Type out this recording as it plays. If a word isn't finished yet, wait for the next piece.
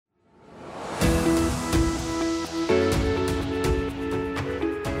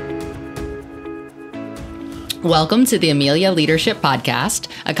Welcome to the Amelia Leadership Podcast,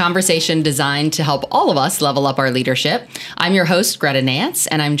 a conversation designed to help all of us level up our leadership. I'm your host, Greta Nance,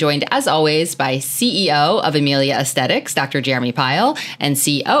 and I'm joined, as always, by CEO of Amelia Aesthetics, Dr. Jeremy Pyle, and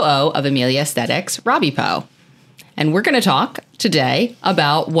COO of Amelia Aesthetics, Robbie Poe. And we're going to talk today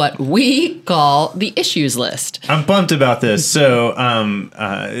about what we call the issues list. I'm pumped about this. So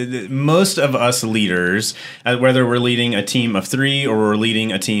most of us leaders, whether we're leading a team of 3 or we're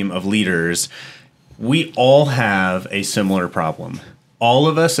leading a team of leaders, we all have a similar problem. All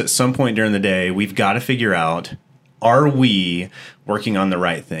of us at some point during the day, we've got to figure out, are we working on the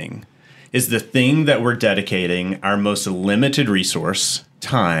right thing? Is the thing that we're dedicating our most limited resource,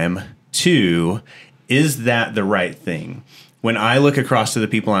 time, to, is that the right thing? When I look across to the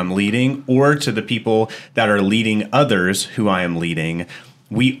people I'm leading or to the people that are leading others who I am leading,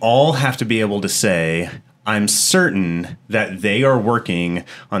 we all have to be able to say, I'm certain that they are working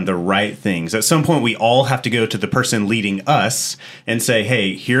on the right things. At some point, we all have to go to the person leading us and say,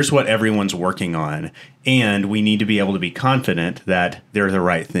 hey, here's what everyone's working on. And we need to be able to be confident that they're the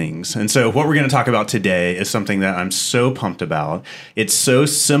right things. And so what we're going to talk about today is something that I'm so pumped about. It's so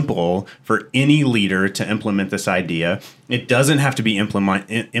simple for any leader to implement this idea. It doesn't have to be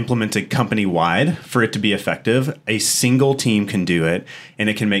implemented company-wide for it to be effective. A single team can do it, and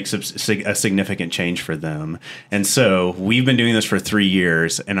it can make a significant change for them. And so we've been doing this for 3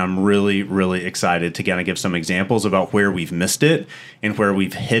 years, and I'm really, really excited to kind of give some examples about where we've missed it and where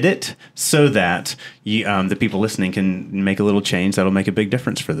we've hit it so that the people listening can make a little change that'll make a big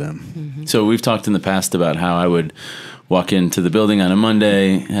difference for them. Mm-hmm. So we've talked in the past about how I would walk into the building on a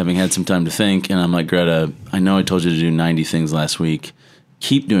Monday, having had some time to think, and I'm like, Greta, I know I told you to do 90 things last week.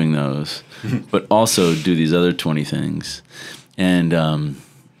 Keep doing those, but also do these other 20 things. And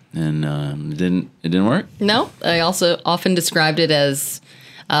it didn't work? No, I also often described it as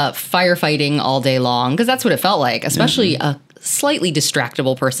firefighting all day long, because that's what it felt like, especially a slightly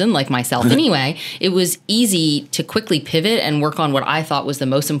distractible person like myself anyway. It was easy to quickly pivot and work on what I thought was the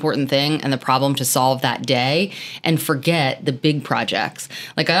most important thing and the problem to solve that day and forget the big projects.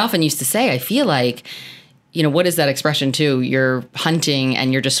 Like I often used to say, I feel like, what is that expression too? You're hunting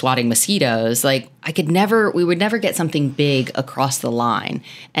and you're just swatting mosquitoes. Like we would never get something big across the line.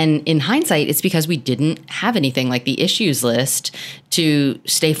 And in hindsight, it's because we didn't have anything like the issues list to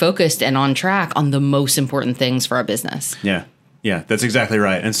stay focused and on track on the most important things for our business. Yeah, that's exactly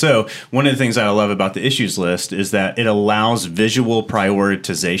right. And so one of the things that I love about the issues list is that it allows visual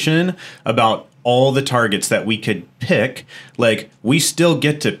prioritization about all the targets that we could pick. Like we still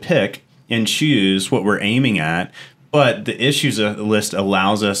get to pick and choose what we're aiming at, but the issues list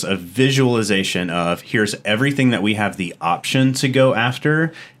allows us a visualization of here's everything that we have the option to go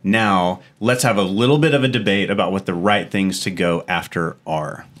after. Now let's have a little bit of a debate about what the right things to go after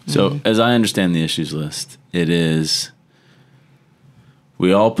are. So as I understand the issues list, it is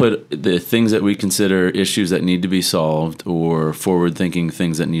we all put the things that we consider issues that need to be solved or forward-thinking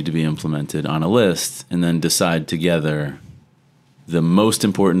things that need to be implemented on a list and then decide together the most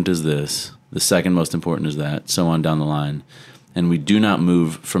important is this, the second most important is that, so on down the line. And we do not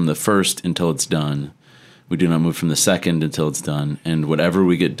move from the first until it's done. We do not move from the second until it's done. And whatever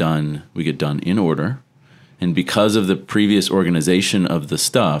we get done in order. And because of the previous organization of the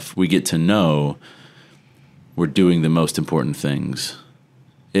stuff, we get to know we're doing the most important things.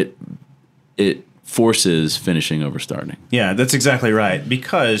 It forces finishing over starting. Yeah, that's exactly right.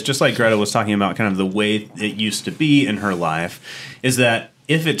 Because just like Greta was talking about kind of the way it used to be in her life, is that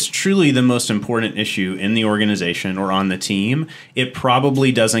if it's truly the most important issue in the organization or on the team, it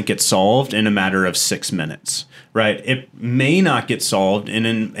probably doesn't get solved in a matter of 6 minutes, right? It may not get solved in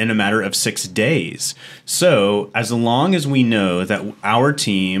a matter of 6 days. So as long as we know that our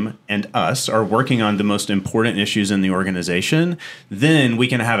team and us are working on the most important issues in the organization, then we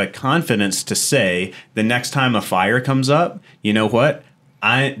can have a confidence to say the next time a fire comes up, you know what?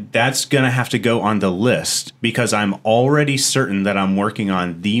 That's going to have to go on the list because I'm already certain that I'm working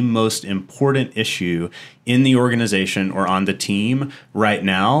on the most important issue in the organization or on the team right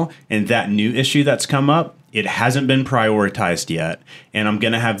now. And that new issue that's come up, it hasn't been prioritized yet. And I'm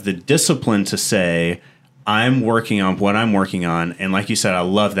going to have the discipline to say, I'm working on what I'm working on. And like you said, I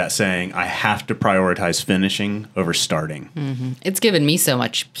love that saying, I have to prioritize finishing over starting. Mm-hmm. It's given me so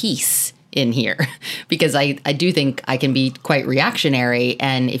much peace in here because I do think I can be quite reactionary.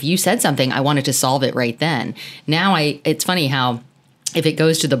 And if you said something, I wanted to solve it right then. Now it's funny how if it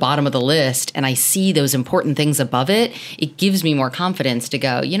goes to the bottom of the list and I see those important things above it, it gives me more confidence to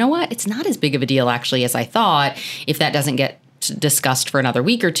go, you know what? It's not as big of a deal actually as I thought if that doesn't get discussed for another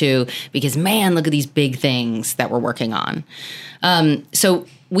week or two, because man, look at these big things that we're working on. So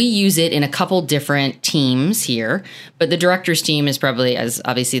we use it in a couple different teams here, but the director's team is probably, as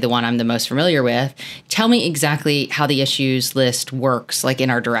obviously the one I'm the most familiar with. Tell me exactly how the issues list works, like in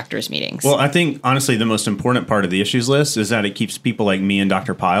our director's meetings. Well, I think, honestly, the most important part of the issues list is that it keeps people like me and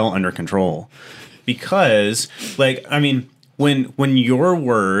Dr. Pyle under control. Because, when your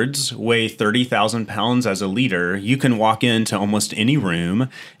words weigh 30,000 pounds as a leader, you can walk into almost any room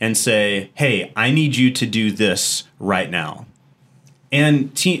and say, hey, I need you to do this right now.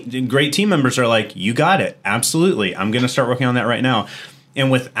 And great team members are like, you got it. Absolutely. I'm going to start working on that right now. And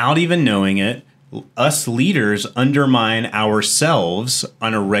without even knowing it, us leaders undermine ourselves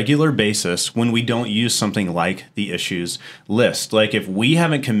on a regular basis when we don't use something like the issues list. Like if we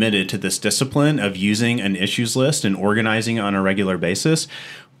haven't committed to this discipline of using an issues list and organizing on a regular basis,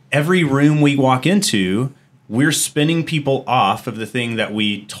 every room we walk into, we're spinning people off of the thing that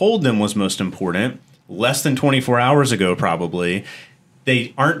we told them was most important less than 24 hours ago, probably.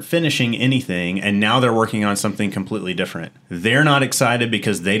 They aren't finishing anything, and now they're working on something completely different. They're not excited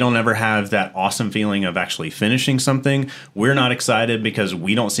because they don't ever have that awesome feeling of actually finishing something. We're not excited because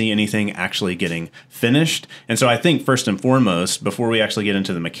we don't see anything actually getting finished. And so I think first and foremost, before we actually get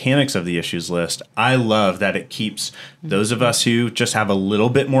into the mechanics of the issues list, I love that it keeps those of us who just have a little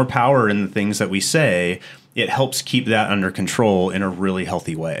bit more power in the things that we say, it helps keep that under control in a really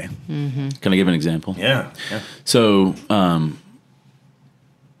healthy way. Mm-hmm. Can I give an example? Yeah. So,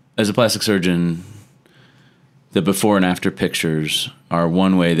 as a plastic surgeon, the before and after pictures are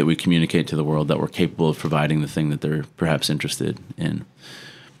one way that we communicate to the world that we're capable of providing the thing that they're perhaps interested in.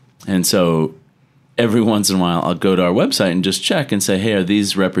 And so every once in a while, I'll go to our website and just check and say, hey, are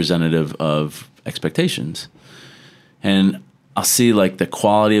these representative of expectations? And I'll see like the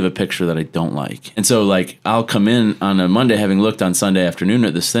quality of a picture that I don't like. And so like I'll come in on a Monday having looked on Sunday afternoon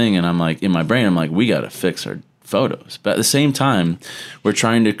at this thing, and I'm like, in my brain, I'm like, we got to fix our photos. But at the same time, we're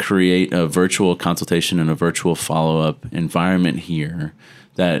trying to create a virtual consultation and a virtual follow-up environment here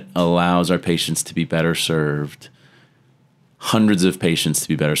that allows our patients to be better served, hundreds of patients to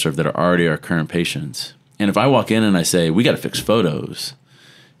be better served that are already our current patients. And if I walk in and I say, we got to fix photos,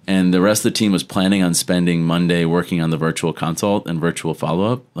 and the rest of the team was planning on spending Monday working on the virtual consult and virtual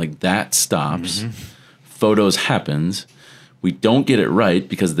follow-up, like that stops. Mm-hmm. Photos happens. We don't get it right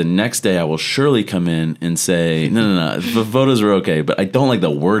because the next day I will surely come in and say, no, the photos are okay, but I don't like the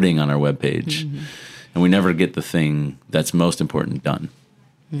wording on our webpage. Mm-hmm. And we never get the thing that's most important done.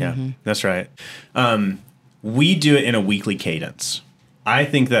 Yeah, that's right. We do it in a weekly cadence. I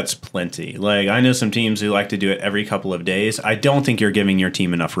think that's plenty. Like, I know some teams who like to do it every couple of days. I don't think you're giving your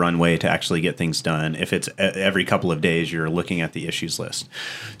team enough runway to actually get things done if it's every couple of days you're looking at the issues list.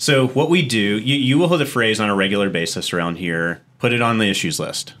 So what we do, you will hear the phrase on a regular basis around here, put it on the issues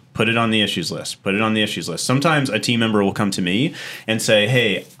list. Put it on the issues list. Put it on the issues list. Sometimes a team member will come to me and say,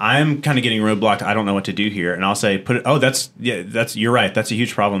 hey, I'm kind of getting roadblocked. I don't know what to do here. And I'll say, you're right. That's a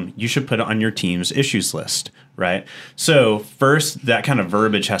huge problem. You should put it on your team's issues list, right? So first, that kind of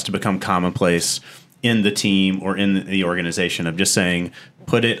verbiage has to become commonplace in the team or in the organization of just saying,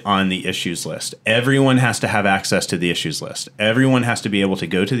 put it on the issues list. Everyone has to have access to the issues list. Everyone has to be able to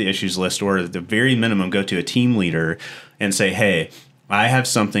go to the issues list, or at the very minimum, go to a team leader and say, hey, I have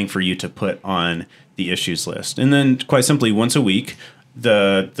something for you to put on the issues list. And then quite simply, once a week,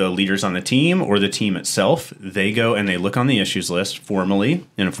 the leaders on the team or the team itself, they go and they look on the issues list formally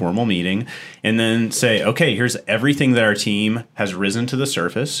in a formal meeting and then say, okay, here's everything that our team has risen to the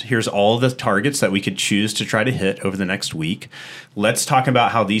surface. Here's all the targets that we could choose to try to hit over the next week. Let's talk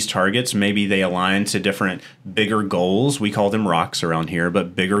about how these targets, maybe they align to different bigger goals. We call them rocks around here,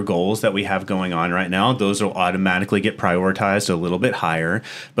 but bigger goals that we have going on right now, those will automatically get prioritized a little bit higher.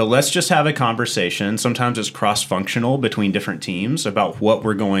 But let's just have a conversation. Sometimes it's cross-functional between different teams about what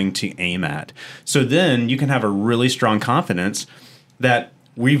we're going to aim at. So then you can have a really strong confidence that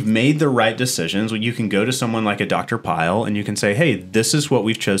we've made the right decisions. You can go to someone like a Dr. Pyle and you can say, hey, this is what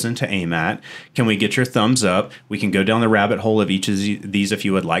we've chosen to aim at. Can we get your thumbs up? We can go down the rabbit hole of each of these if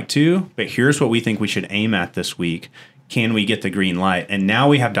you would like to, but here's what we think we should aim at this week. Can we get the green light? And now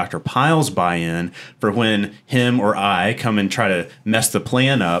we have Dr. Pyle's buy-in for when him or I come and try to mess the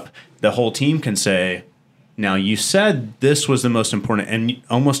plan up, the whole team can say, now, you said this was the most important, and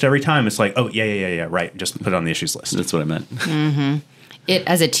almost every time it's like, oh, yeah, right, just put it on the issues list. That's what I meant. Mm-hmm. It,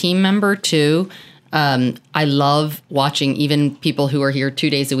 as a team member, too, I love watching even people who are here 2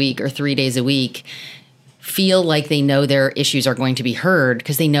 days a week or 3 days a week feel like they know their issues are going to be heard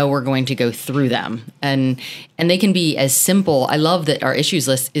because they know we're going to go through them. And they can be as simple. I love that our issues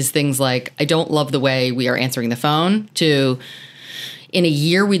list is things like, I don't love the way we are answering the phone, to in a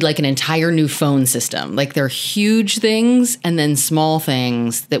year, we'd like an entire new phone system. Like they're huge things and then small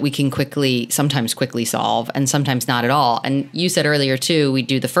things that we can sometimes quickly solve and sometimes not at all. And you said earlier too, we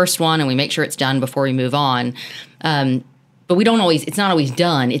do the first one and we make sure it's done before we move on. But it's not always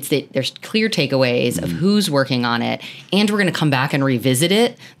done. It's that there's clear takeaways of who's working on it. And we're going to come back and revisit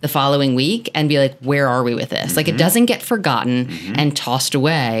it the following week and be like, where are we with this? Like it doesn't get forgotten and tossed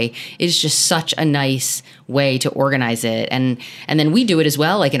away. It's just such a nice way to organize it. And then we do it as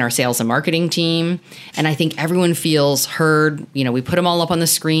well, like in our sales and marketing team. And I think everyone feels heard. We put them all up on the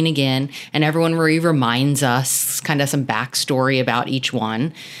screen again and everyone reminds us kind of some backstory about each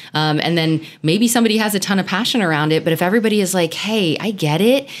one. And then maybe somebody has a ton of passion around it, but if everybody is like, hey, I get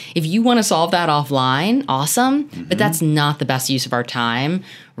it. If you want to solve that offline, awesome. But that's not the best use of our time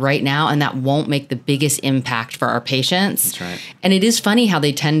right now. And that won't make the biggest impact for our patients. That's right. And it is funny how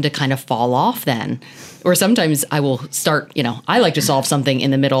they tend to kind of fall off then. Or sometimes I will start, I like to solve something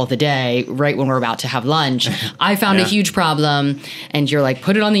in the middle of the day, right when we're about to have lunch. I found a huge problem and you're like,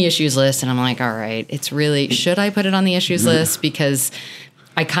 put it on the issues list. And I'm like, all right, should I put it on the issues list? Because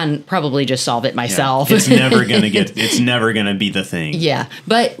I can probably just solve it myself. Yeah, it's never going to be the thing. Yeah.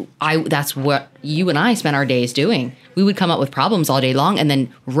 But that's what you and I spent our days doing. We would come up with problems all day long and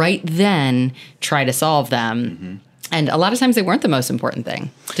then right then try to solve them. And a lot of times they weren't the most important thing,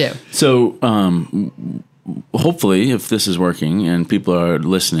 too. So hopefully, if this is working and people are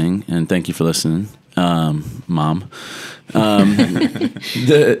listening, and thank you for listening, Mom,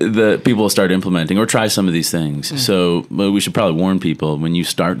 the people will start implementing or try some of these things. So we should probably warn people, when you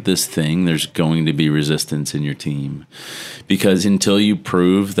start this thing, there's going to be resistance in your team. Because until you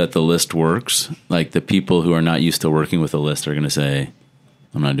prove that the list works, like the people who are not used to working with a list are going to say,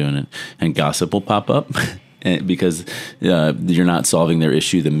 I'm not doing it. And gossip will pop up. Because you're not solving their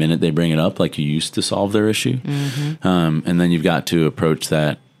issue the minute they bring it up like you used to solve their issue. And then you've got to approach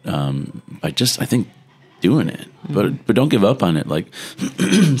that by just, I think, doing it. But don't give up on it. Like,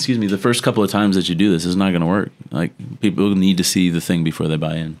 excuse me, the first couple of times that you do this is not going to work. Like, people need to see the thing before they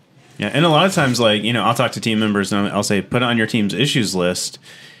buy in. Yeah, and a lot of times, like, I'll talk to team members and I'll say, put it on your team's issues list.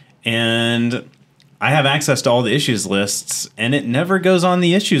 And I have access to all the issues lists and it never goes on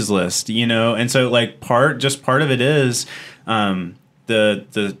the issues list, And so like part of it is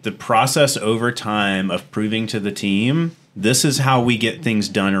the process over time of proving to the team, this is how we get things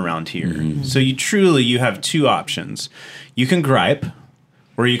done around here. So you have two options. You can gripe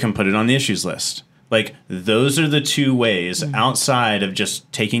or you can put it on the issues list. Like those are the two ways outside of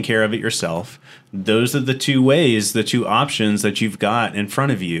just taking care of it yourself. Those are the two ways, the two options that you've got in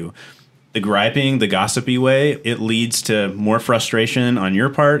front of you. The griping, the gossipy way, it leads to more frustration on your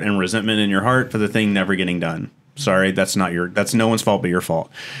part and resentment in your heart for the thing never getting done. Sorry, that's no one's fault but your fault.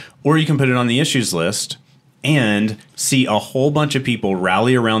 Or you can put it on the issues list and see a whole bunch of people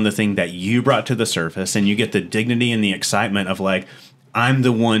rally around the thing that you brought to the surface, and you get the dignity and the excitement of like, I'm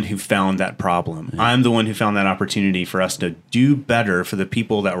the one who found that problem. Yeah. I'm the one who found that opportunity for us to do better for the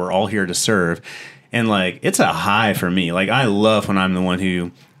people that we're all here to serve. And like, it's a high for me. Like, I love when I'm the one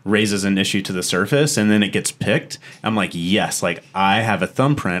who raises an issue to the surface and then it gets picked. I'm like, yes, like I have a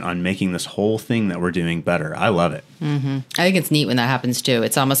thumbprint on making this whole thing that we're doing better. I love it. I think it's neat when that happens too.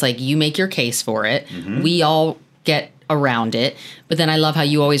 It's almost like you make your case for it. We all get around it. But then I love how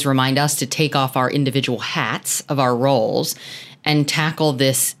you always remind us to take off our individual hats of our roles and tackle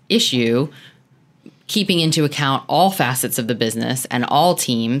this issue, keeping into account all facets of the business and all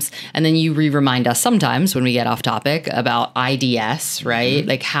teams. And then you remind us sometimes when we get off topic about IDS, right?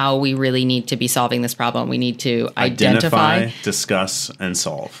 Like how we really need to be solving this problem. We need to identify, discuss, and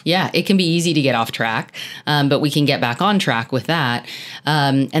solve. Yeah, it can be easy to get off track, but we can get back on track with that.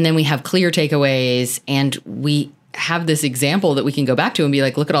 And then we have clear takeaways, and we have this example that we can go back to and be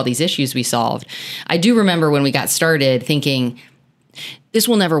like, look at all these issues we solved. I do remember when we got started thinking, this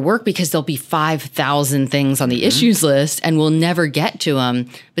will never work because there'll be 5,000 things on the issues list and we'll never get to them.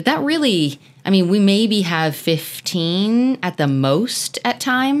 But that really, I mean, we maybe have 15 at the most at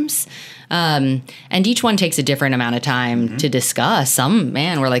times. And each one takes a different amount of time to discuss. Some,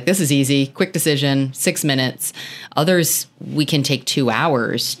 we're like, this is easy, quick decision, 6 minutes. Others, we can take 2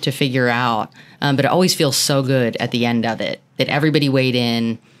 hours to figure out. But it always feels so good at the end of it that everybody weighed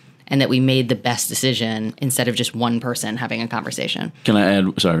in and that we made the best decision instead of just one person having a conversation. Can I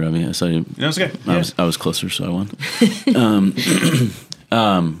add? Sorry, Robbie. I saw you. No, it's okay. I was closer, so I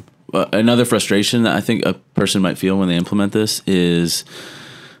won. Another frustration that I think a person might feel when they implement this is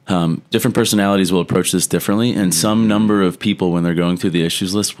different personalities will approach this differently, and some number of people, when they're going through the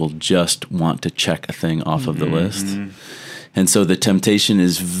issues list, will just want to check a thing off of the list. And so the temptation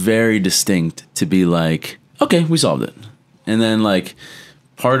is very distinct to be like, okay, we solved it. And then like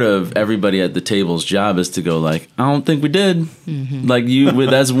part of everybody at the table's job is to go like, I don't think we did. Mm-hmm. Like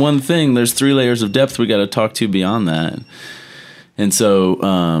that's one thing. There's 3 layers of depth we got to talk to beyond that. And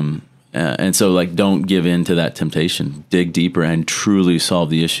so like, don't give in to that temptation. Dig deeper and truly solve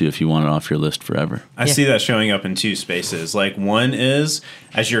the issue if you want it off your list forever. I see that showing up in 2 spaces. Like, one is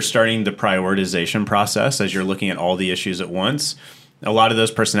as you're starting the prioritization process, as you're looking at all the issues at once, a lot of those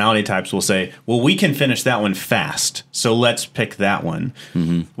personality types will say, well, we can finish that one fast, so let's pick that one.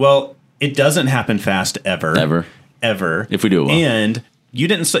 Mm-hmm. Well, it doesn't happen fast ever. If we do it well. And you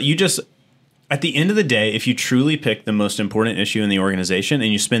just... At the end of the day, if you truly pick the most important issue in the organization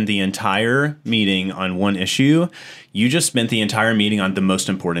and you spend the entire meeting on one issue, you just spent the entire meeting on the most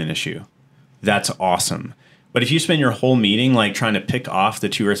important issue. That's awesome. But if you spend your whole meeting like trying to pick off the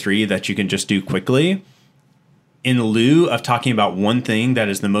 2 or 3 that you can just do quickly, in lieu of talking about one thing that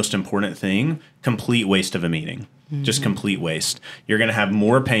is the most important thing, complete waste of a meeting. Just complete waste. You're going to have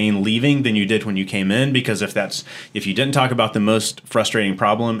more pain leaving than you did when you came in, because if you didn't talk about the most frustrating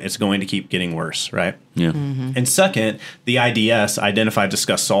problem, it's going to keep getting worse, right? Yeah. Mm-hmm. And second, the IDS, identify,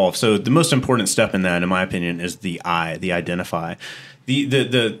 discuss, solve. So the most important step in that, in my opinion, is the identify.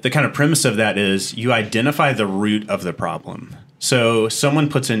 The kind of premise of that is you identify the root of the problem. So someone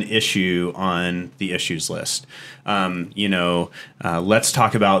puts an issue on the issues list. Let's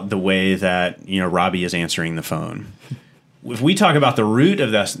talk about the way that, Robbie is answering the phone. If we talk about the root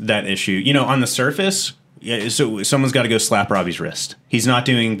of that issue, on the surface, so someone's got to go slap Robbie's wrist. He's not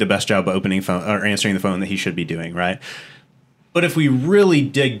doing the best job of opening phone or answering the phone that he should be doing, right? But if we really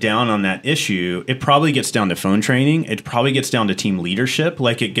dig down on that issue, it probably gets down to phone training. It probably gets down to team leadership.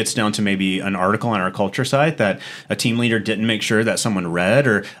 Like it gets down to maybe an article on our culture site that a team leader didn't make sure that someone read,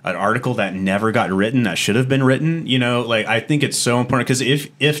 or an article that never got written that should have been written. I think it's so important, because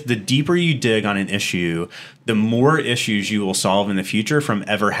if the deeper you dig on an issue, the more issues you will solve in the future from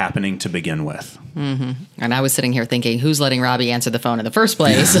ever happening to begin with. Mm-hmm. And I was sitting here thinking, who's letting Robbie answer the phone in the first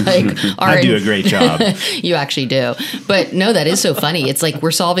place? I do a great job. You actually do. But no, that is so funny. It's like we're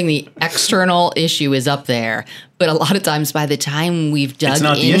solving the external issue is up there. But a lot of times by the time we've dug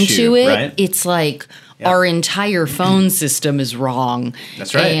into it, right? It's like our entire phone system is wrong.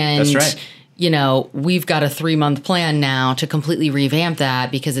 That's right. And that's right. We've got a 3-month plan now to completely revamp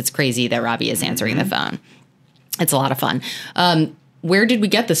that because it's crazy that Robbie is answering the phone. It's a lot of fun. Where did we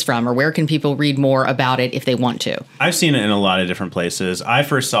get this from, or where can people read more about it if they want to? I've seen it in a lot of different places. I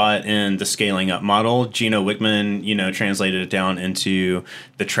first saw it in the Scaling Up model. Gino Wickman, translated it down into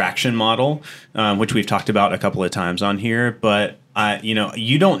the Traction model, which we've talked about a couple of times on here. But,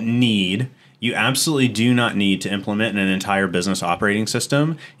 you absolutely do not need to implement an entire business operating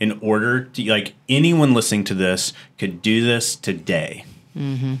system in order to, anyone listening to this could do this today.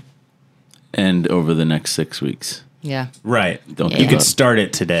 Mm-hmm. And over the next 6 weeks. Yeah. Right. You could start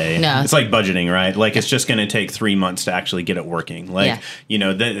it today. No. It's like budgeting, right? Like it's just going to take 3 months to actually get it working.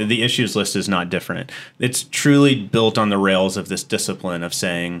 The issues list is not different. It's truly built on the rails of this discipline of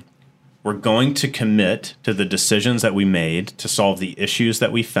saying, we're going to commit to the decisions that we made to solve the issues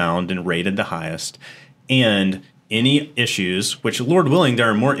that we found and rated the highest. And any issues, which Lord willing, there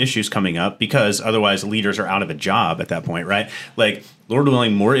are more issues coming up, because otherwise leaders are out of a job at that point, right? Like, Lord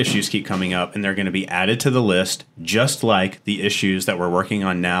willing, more issues keep coming up, and they're going to be added to the list, just like the issues that we're working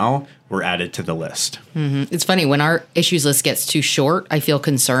on now were added to the list. Mm-hmm. It's funny, when our issues list gets too short, I feel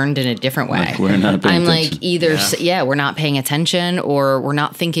concerned in a different way. Like we're not paying attention. Like either, we're not paying attention, or we're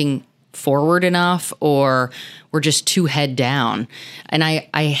not thinking forward enough, or we're just too head down. And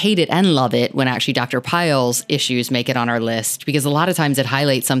I hate it and love it when actually Dr. Pyle's issues make it on our list, because a lot of times it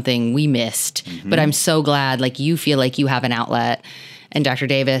highlights something we missed. Mm-hmm. But I'm so glad you feel like you have an outlet, and Dr.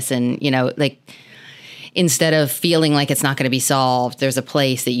 Davis, and instead of feeling like it's not going to be solved, there's a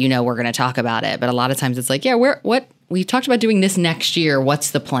place that we're going to talk about it. But a lot of times it's like, we talked about doing this next year.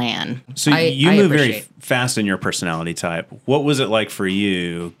 What's the plan? So you move very fast in your personality type. What was it like for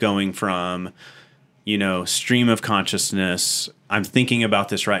you going from, stream of consciousness, I'm thinking about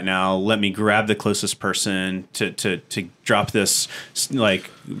this right now, let me grab the closest person to drop this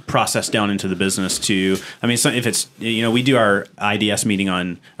process down into the business to, if it's, we do our IDS meeting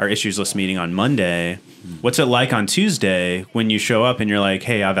our issues list meeting on Monday. What's it like on Tuesday when you show up and you're like,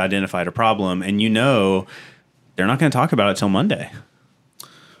 hey, I've identified a problem, and they're not going to talk about it till Monday?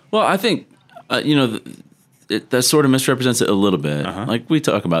 Well, I think, that sort of misrepresents it a little bit. Uh-huh. Like, we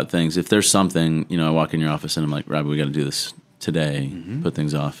talk about things. If there's something, I walk in your office and I'm like, Robbie, we got to do this today, put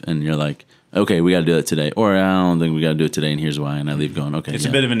things off. And you're like, okay, we got to do it today. Or I don't think we got to do it today, and here's why. And I leave going, okay. It's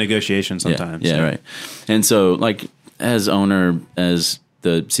a bit of a negotiation sometimes. Yeah, right. And so, as owner, as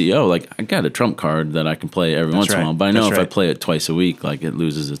the CEO, like, I got a trump card that I can play every once in a while, but I know if I play it twice a week, like, it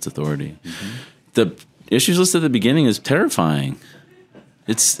loses its authority. The issues list at the beginning is terrifying.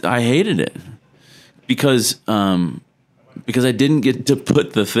 I hated it because I didn't get to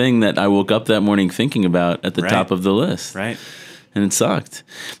put the thing that I woke up that morning thinking about at the top of the list. Right. And it sucked.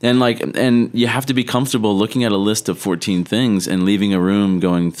 And you have to be comfortable looking at a list of 14 things and leaving a room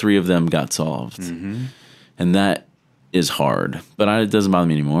going, 3 of them got solved. And that is hard, but it doesn't bother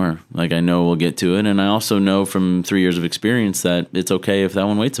me anymore. Like, I know we'll get to it. And I also know from 3 years of experience that it's okay if that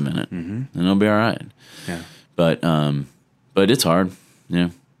one waits a minute and it'll be all right. Yeah. But it's hard. Yeah.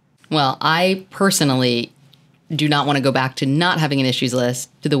 Well, I personally do not want to go back to not having an issues list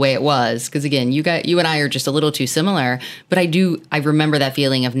to the way it was. Because again, you and I are just a little too similar, but I remember that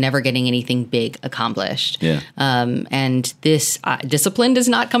feeling of never getting anything big accomplished. Yeah. And this discipline does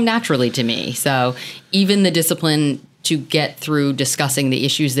not come naturally to me. So even the discipline to get through discussing the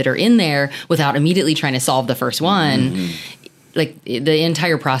issues that are in there without immediately trying to solve the first one, like the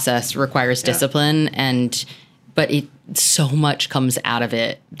entire process requires discipline, but so much comes out of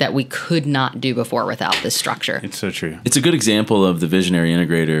it that we could not do before without this structure. It's so true. It's a good example of the visionary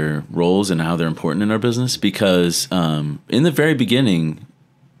integrator roles and how they're important in our business because in the very beginning,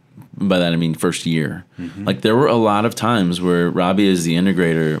 by that I mean first year, like there were a lot of times where Robbie is the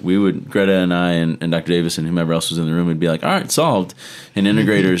integrator. Greta and I and Dr. Davis and whomever else was in the room would be like, all right, solved. An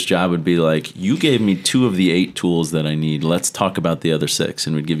integrator's job would be like, you gave me 2 of the 8 tools that I need. Let's talk about the other 6.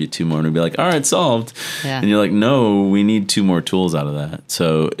 And we'd give you 2 more and we'd be like, all right, solved. Yeah. And you're like, no, we need 2 more tools out of that.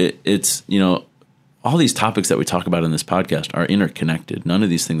 So it's, all these topics that we talk about in this podcast are interconnected. None of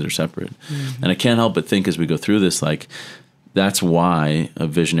these things are separate. And I can't help but think as we go through this, like, that's why a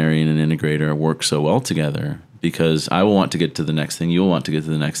visionary and an integrator work so well together, because I will want to get to the next thing. You will want to get to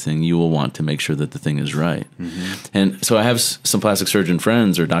the next thing. You will want to make sure that the thing is right. And so I have some plastic surgeon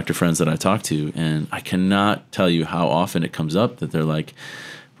friends or doctor friends that I talk to, and I cannot tell you how often it comes up that they're like,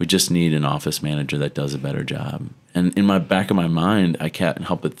 we just need an office manager that does a better job. And in my back of my mind, I can't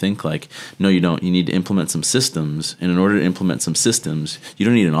help but think like, no, you don't. You need to implement some systems. And in order to implement some systems, you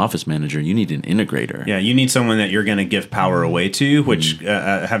don't need an office manager. You need an integrator. Yeah, you need someone that you're going to give power away to, which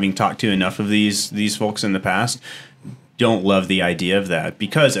having talked to enough of these folks in the past, don't love the idea of that.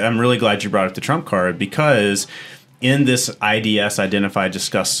 Because I'm really glad you brought up the trump card, because in this IDS, identify,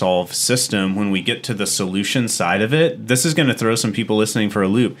 discuss, solve system, when we get to the solution side of it, this is going to throw some people listening for a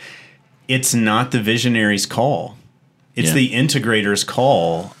loop. It's not the visionary's call. It's the integrator's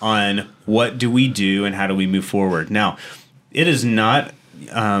call on what do we do and how do we move forward. Now, it is not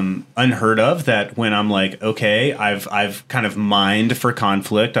unheard of that when I'm like, okay, I've kind of mined for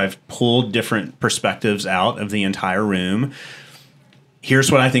conflict. I've pulled different perspectives out of the entire room.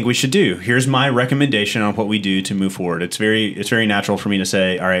 Here's what I think we should do. Here's my recommendation on what we do to move forward. It's very natural for me to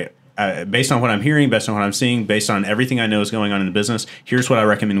say, all right, based on what I'm hearing, based on what I'm seeing, based on everything I know is going on in the business, here's what I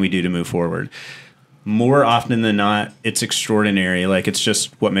recommend we do to move forward. More often than not, it's extraordinary. Like, it's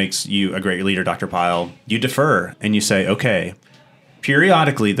just what makes you a great leader, Dr. Pyle. You defer and you say, okay.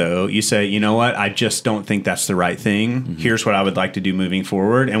 Periodically, though, you say, you know what? I just don't think that's the right thing. Here's what I would like to do moving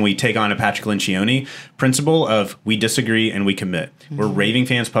forward. And we take on a Patrick Lencioni principle of we disagree and we commit. We're raving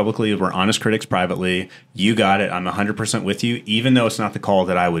fans publicly. We're honest critics privately. You got it. I'm 100% with you, even though it's not the call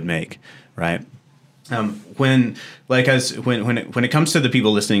that I would make, right? When it comes to the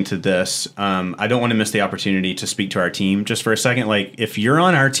people listening to this, I don't want to miss the opportunity to speak to our team just for a second. Like, if you're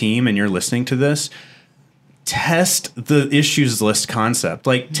on our team and you're listening to this, test the issues list concept.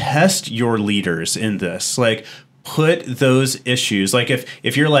 Like, test your leaders in this. Like, put those issues. Like,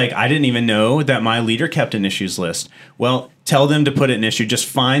 if you're like, I didn't even know that my leader kept an issues list. Well, tell them to put it in issue. Just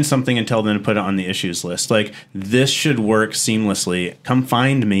find something and tell them to put it on the issues list. Like, this should work seamlessly. Come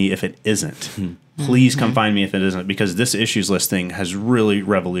find me if it isn't. Please come find me if it isn't, because this issues list thing has really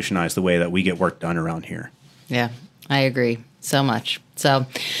revolutionized the way that we get work done around here. Yeah, I agree so much. So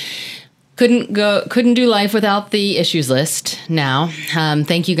couldn't do life without the issues list now.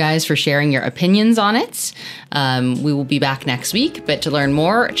 Thank you guys for sharing your opinions on it. We will be back next week, but to learn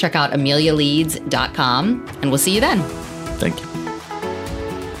more, check out amelialeads.com, and we'll see you then. Thank you.